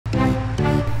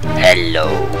Hello.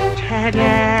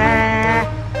 Ta-da!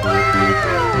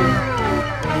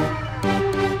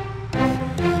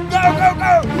 Go, go,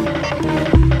 go!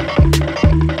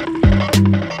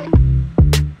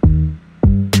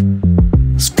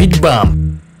 Speed bump.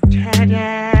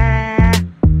 Ta-da!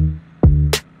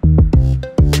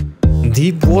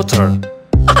 Deep water.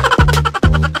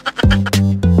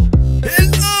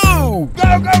 Hello!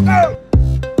 Go, go, go!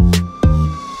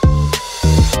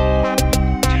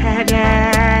 Ta-da!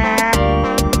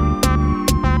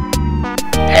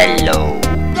 Hello.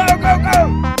 Go, go, go!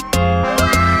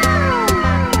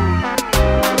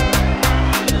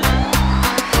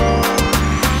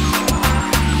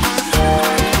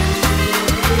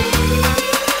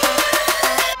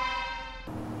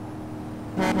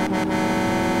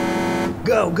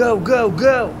 Go, go, go,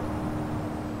 go!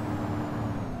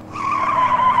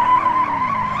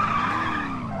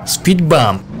 Speed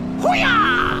bump.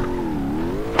 Hoo-yah!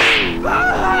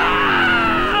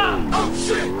 Oh,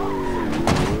 shit!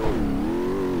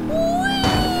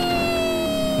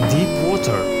 Deep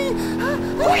water.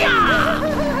 Hoo-yah!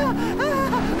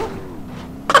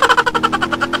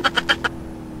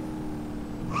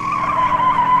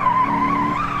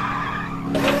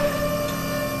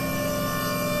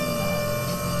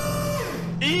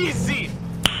 Easy!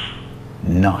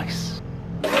 Nice.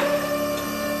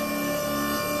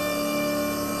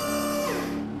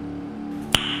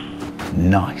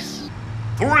 Nice.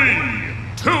 3,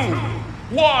 2,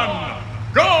 1,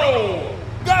 go!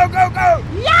 Go, go, go!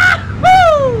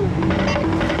 Yahoo!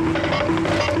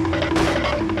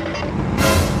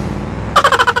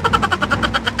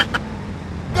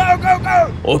 Go, go, go!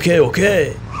 Okay,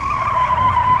 okay.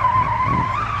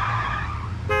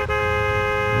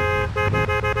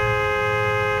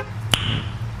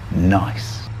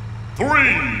 Nice. 3,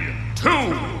 2,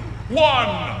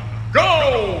 1,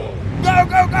 go! Go,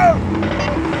 go, go!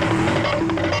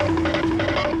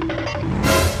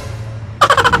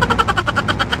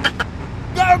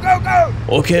 Go, go, go!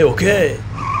 Okay, okay.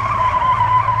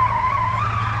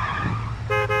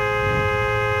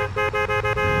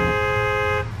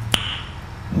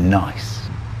 Nice.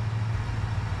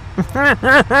 Go,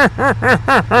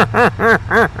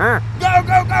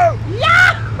 go, go!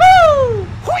 Yahoo!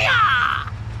 Hoo-yah!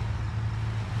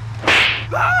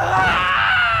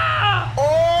 Ah!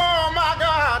 Oh my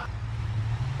God!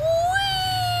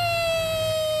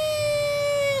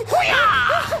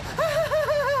 Hoo-yah!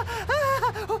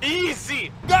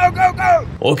 Easy! Go, go, go!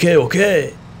 Okay,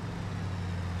 okay.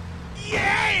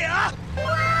 Yeah!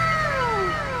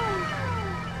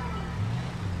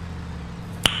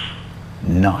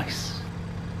 Nice.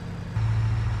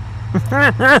 Go,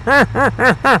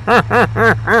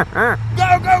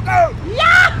 go, go!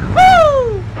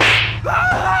 Yahoo!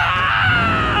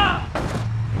 Ah!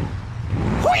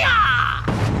 Hoo-yah!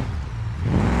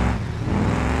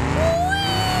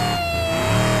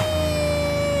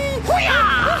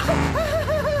 Hoo-yah!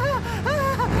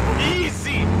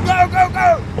 Easy! Go, go, go!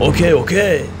 Okay,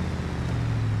 okay.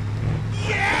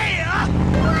 Yeah!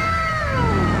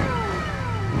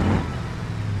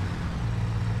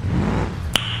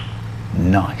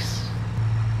 Nice.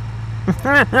 Go,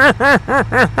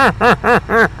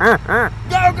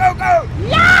 go, go!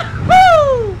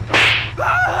 Yahoo!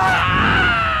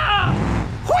 Ah!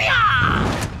 Hoo-yah!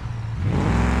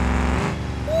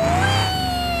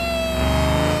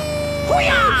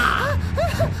 Hoo-yah!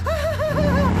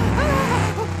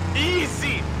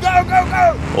 Easy! Go, go, go!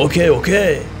 Okay,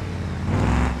 okay.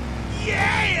 Yeah!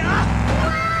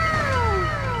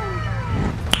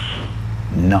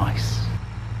 Nice.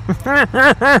 Go,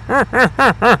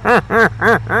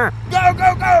 go,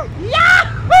 go!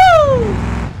 Yahoo!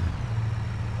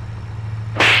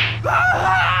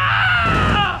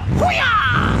 Ah!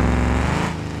 Hoo-yah!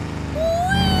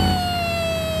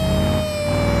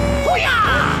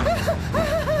 Hoo-yah!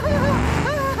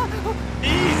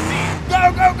 Easy! Go,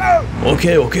 go, go!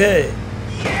 Okay, okay.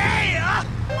 Yeah!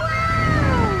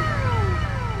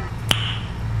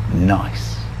 Nice.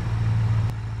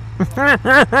 Go,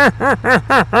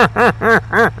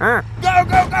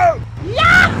 go, go!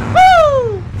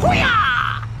 Yahoo!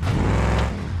 Hoo-yah!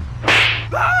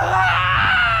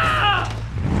 Ah!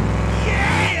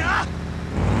 Yeah!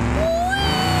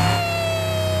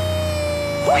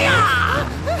 Hoo-yah!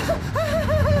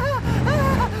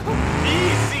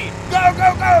 Easy! Go, go,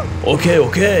 go! Okay,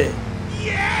 okay.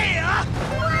 Yeah!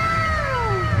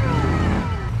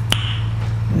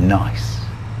 Nice.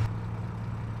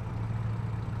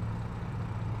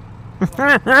 Go,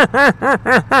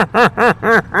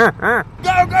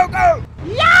 go, go!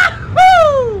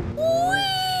 Yahoo!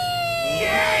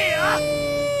 Yeah!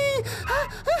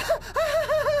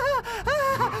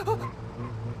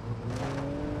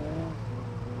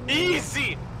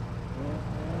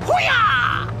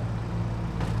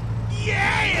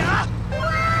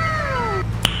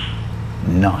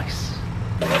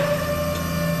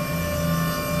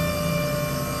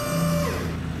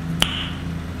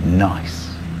 Nice.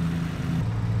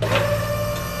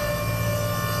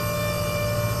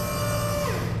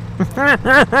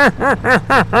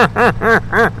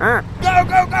 Go,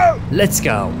 go, go! Let's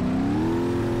go.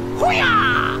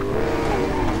 Hoo-yah!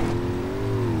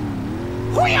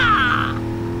 Hoo-yah!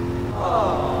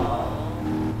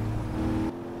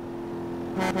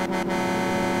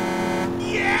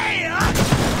 Yeah!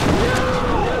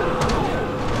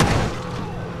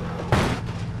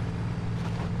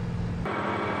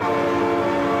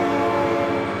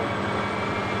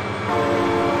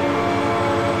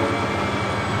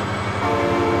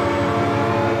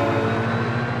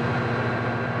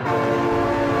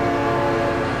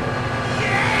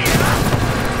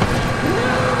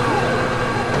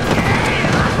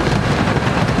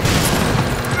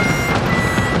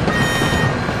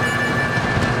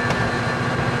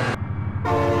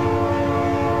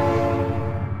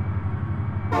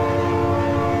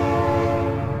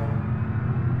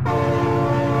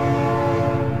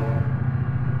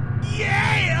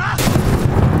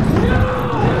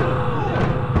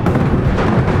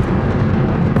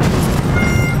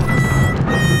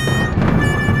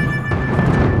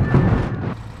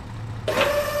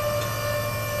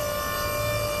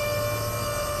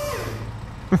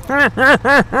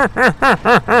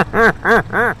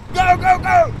 Go, go,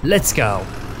 go! Let's go.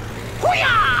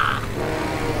 Hoo-yah!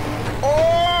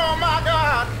 Oh my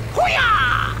God!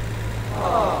 Hoo-yah!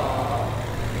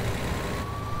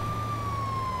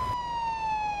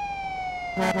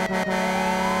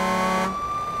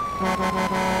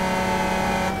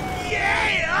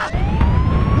 Yeah!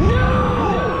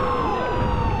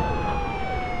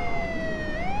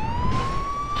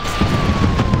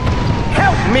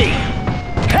 Help me!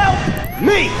 Help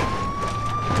me!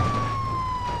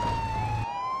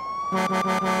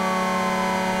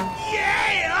 Yeah!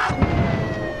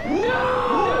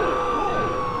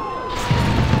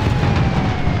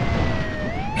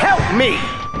 Help me!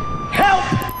 Help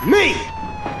me!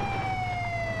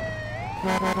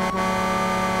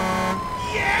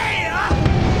 Yeah!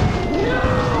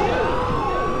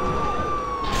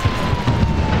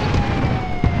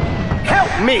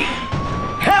 Help me!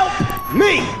 Help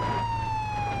me!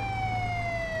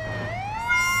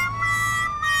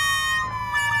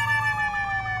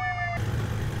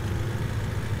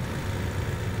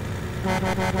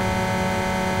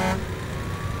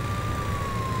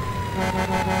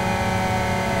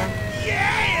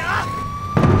 Yeah!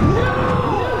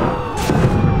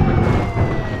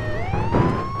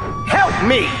 Help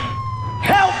me!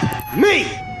 Help me!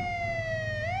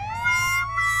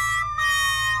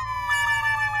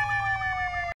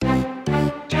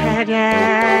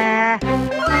 Ta-da!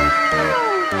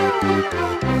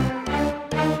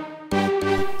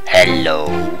 Hello.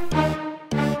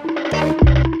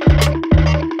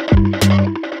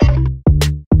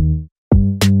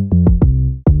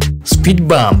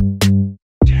 Speedbump.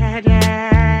 Ta-da!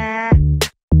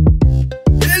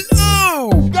 Hello.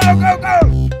 Go, go, go!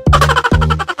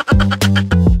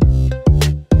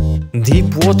 Deep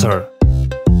water.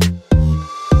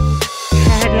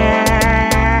 Ta-da!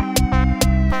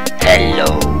 Hello.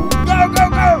 Go, go,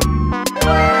 go!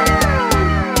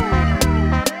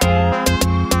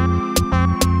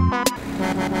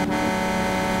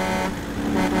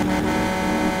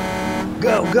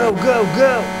 Go, go, go,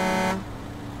 go.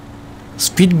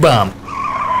 Speedbump.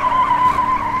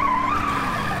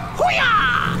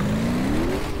 Hoo-yah!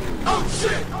 Oh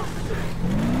shit!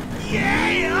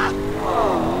 Yeah!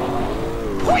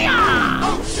 Hoo-yah!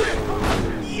 Oh shit!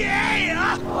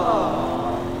 Yeah!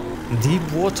 Deep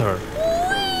water.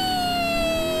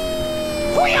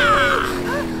 Hoo-yah!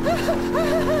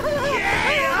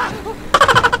 Yeah!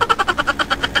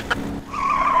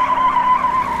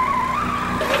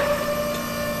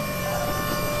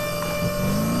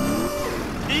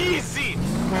 Easy!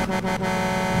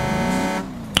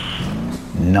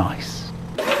 Nice.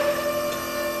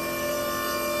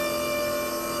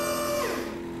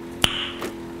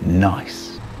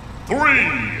 Nice. 3,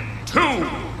 2,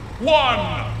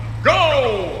 1,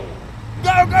 go!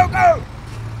 Go, go, go!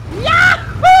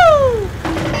 Yahoo!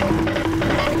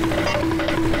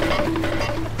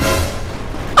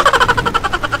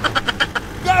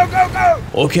 Go, go, go!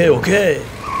 Okay, okay.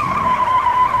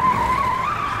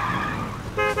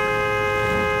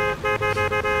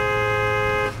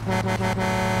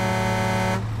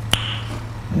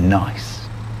 Nice.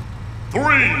 3,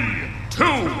 2,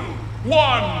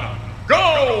 1,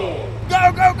 go!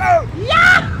 Go, go, go!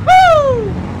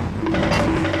 Yahoo!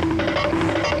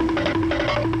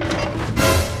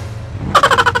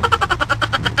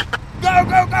 Go,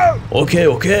 go, go! Okay,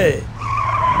 okay.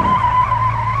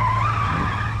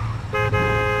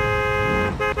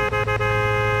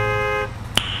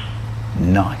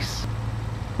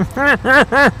 Go,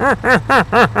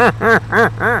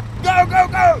 go,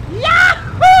 go!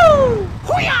 Yahoo!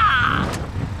 Hoo-yah!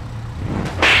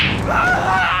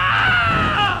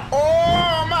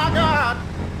 Oh my God!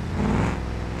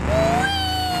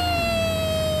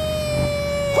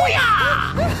 Hoo-yah!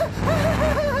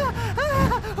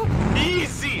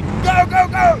 Easy! Go, go,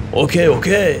 go! Okay,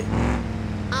 okay.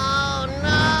 Oh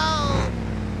no!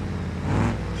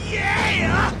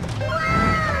 Yeah!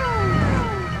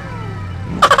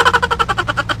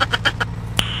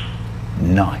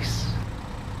 Nice.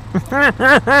 Go,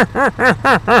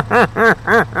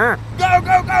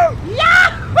 go, go!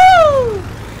 Yahoo!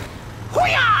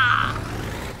 Hoo-yah!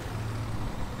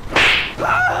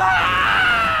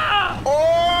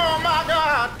 Oh my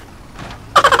God!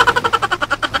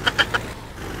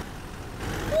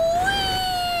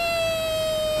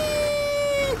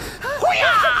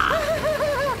 Hoo-yah!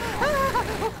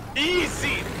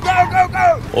 Easy! Go, go, go!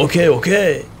 Okay,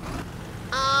 okay.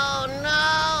 Oh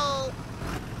no!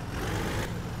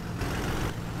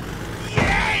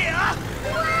 Yeah!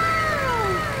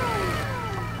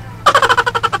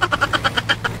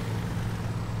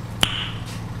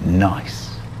 Nice.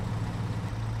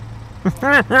 Go,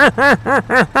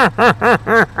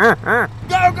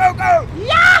 go, go!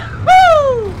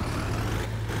 Yahoo!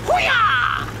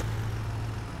 Hoo-yah!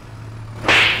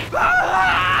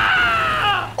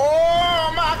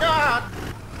 Oh my God!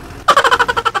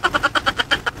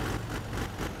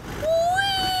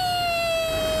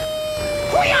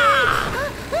 Hoo-yah!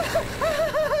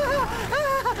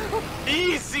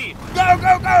 Easy! Go,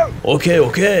 go, go! Okay,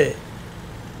 okay.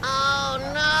 Oh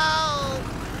no!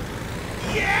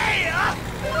 Yeah!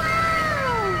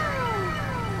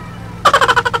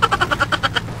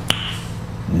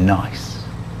 Nice.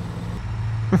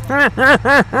 Go,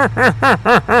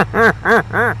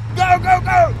 go,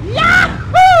 go!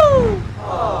 Yahoo!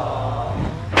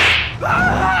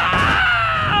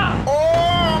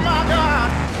 Oh my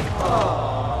God!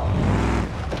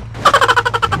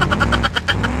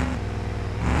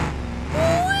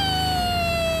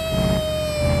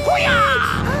 Hoo-yah!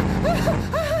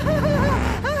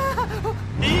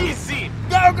 Easy!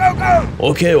 Go, go, go!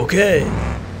 Okay, okay.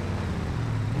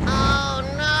 Oh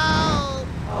no!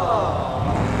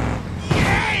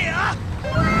 Yeah!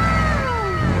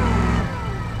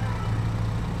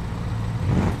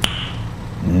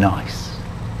 Nice.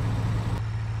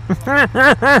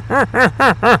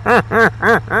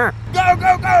 Go,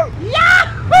 go, go!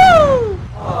 Yahoo!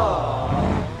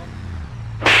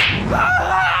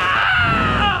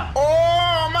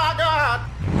 Oh my God!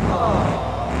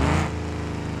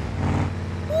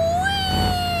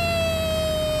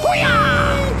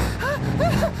 Hoo-yah!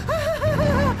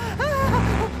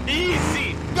 Easy!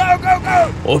 Go, go, go!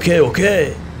 Okay,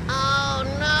 okay. Oh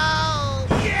no!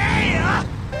 Yeah!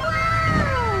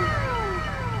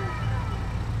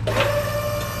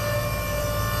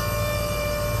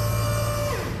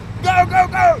 Go, go,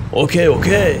 go! Okay,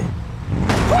 okay.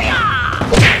 Hoo-yah!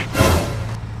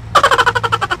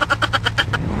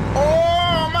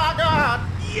 Oh my God!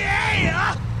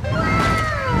 Yeah!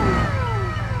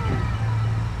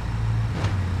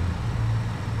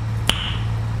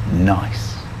 Nice.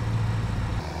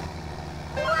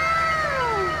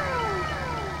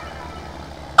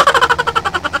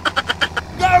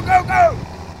 Go, go, go!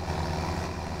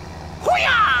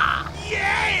 Hoo-yah!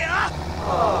 Yeah!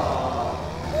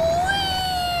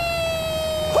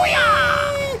 Hoo-yah!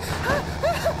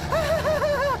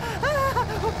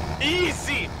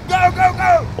 Easy! Go, go,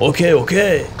 go! Okay,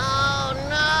 okay. Oh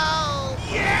no!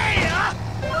 Yeah!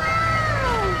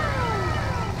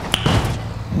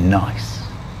 Nice.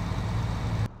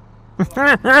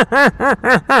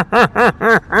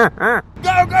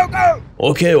 Go, go, go!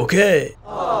 Okay, okay.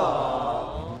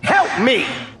 Help me!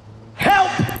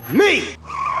 Help me!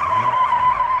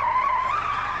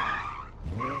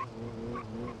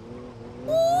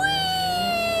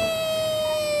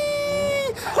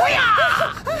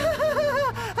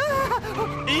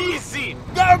 Easy!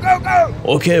 Go, go, go!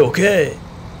 Okay, okay.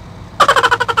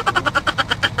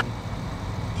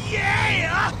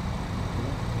 Yeah!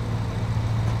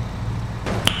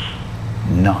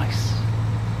 Nice.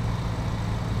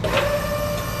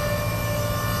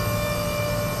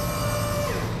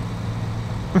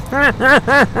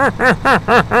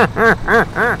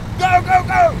 Go, go,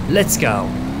 go! Let's go.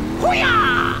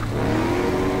 Hoo-yah!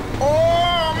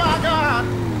 Oh my God!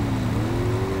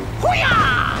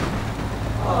 Hoo-yah!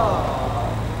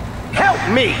 Help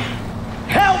me!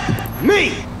 Help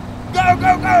me! Go,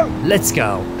 go, go! Let's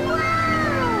go.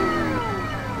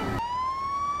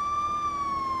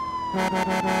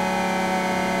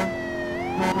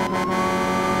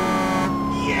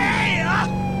 Yeah!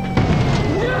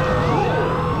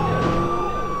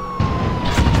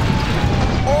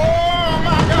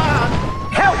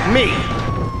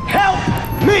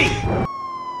 me!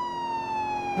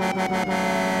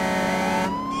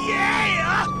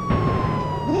 Yeah!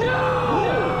 No!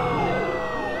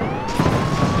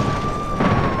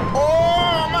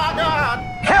 Oh my God!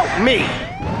 Help me!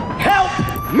 Help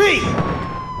me!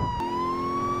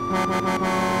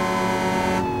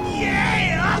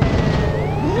 Yeah!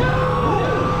 No!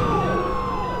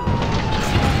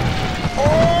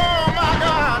 Oh my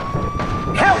God!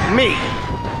 Help me!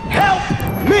 Help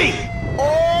me! Oh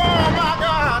my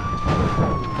God!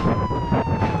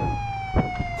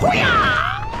 Hoo-yah!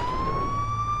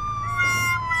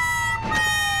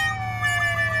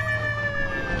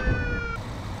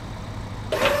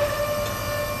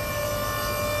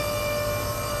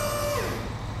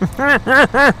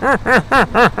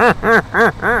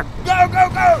 Go, go,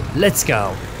 go! Let's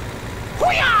go.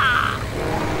 Hoo-yah!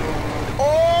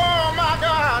 Oh my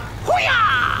God!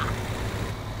 Hoo-yah!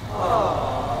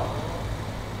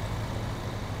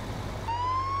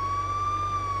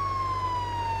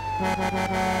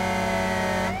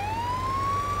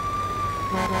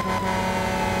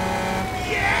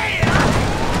 Yeah!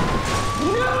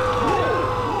 No!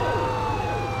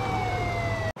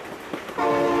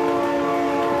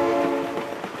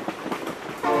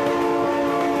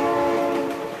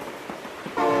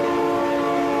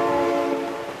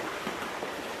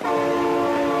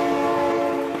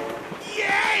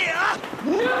 Yeah!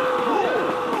 No!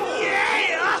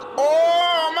 Yeah!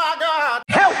 Oh my God!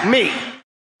 Help me!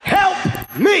 Help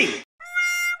me!